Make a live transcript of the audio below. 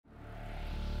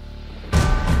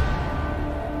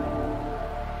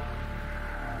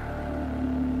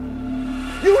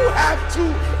have to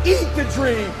eat the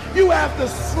dream. You have to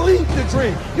sleep the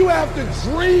dream. You have to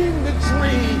dream the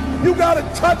dream. You gotta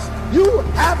touch, you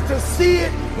have to see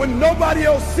it when nobody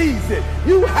else sees it.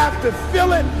 You have to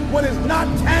feel it when it's not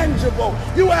tangible.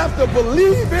 You have to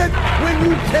believe it when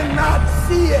you cannot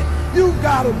see it. You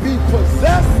gotta be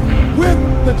possessed with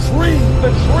the dream,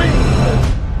 the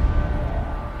dream.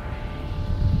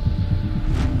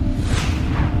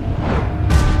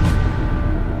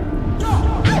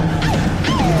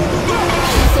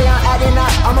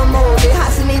 I'm a movie,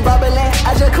 hot me bubbling,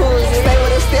 a jacuzzi. Stay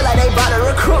with it still like they bout to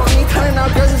recruit me. Turning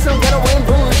up girls and some getaway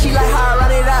booze. She like how I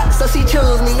run it up, so she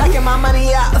choose me. Knocking my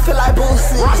money out, I feel like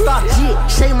boosting. Rockstar G,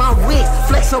 shave my wig,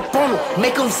 flex up on them,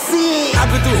 make them see. I've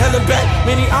been through hell and back,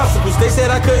 many obstacles. They said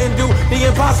I couldn't do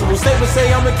the impossible. Statements say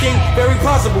I'm a king, very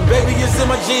possible. Baby, it's in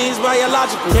my genes,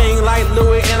 biological. King like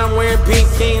Louis, and I'm wearing pink.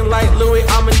 King like Louis,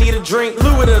 I'ma need a drink.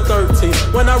 Louis the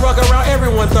 13th. When I rock around,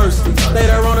 everyone thirsty.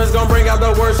 Later on, it's gonna bring out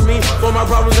the worst me. For my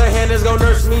problems at hand, it's gonna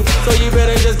nurse me. So you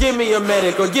better just give me a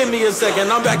medic or give me a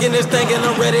second. I'm back in this thing and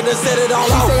I'm ready to set it all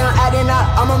off. She say I'm adding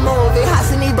up, I'm a movie. Hot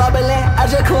me bubbling, a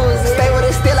jacuzzi. Stay with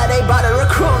it still like they bout to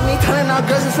recruit me. Turning up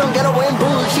girls and some getaway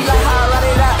booze. She like how I run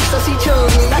it up, so she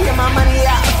choose me. Knocking my money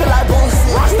out, I feel like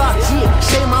boosting. Rockstar G,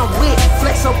 shave my wig,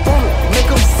 flex up on them, make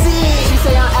them see. She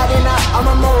say I'm adding up, I'm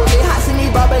a movie. Hot me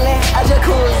bubbling, a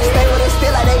jacuzzi. Stay with it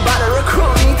still like they bout to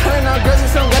recruit me. Turning up girls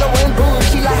and some getaway booze.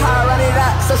 She like how I run it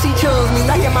up, so she choose me.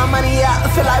 Knocking my money out, I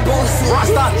feel like boosting.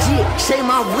 Rockstar G, shave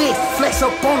my wig, flex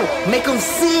up on them, make them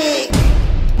sick.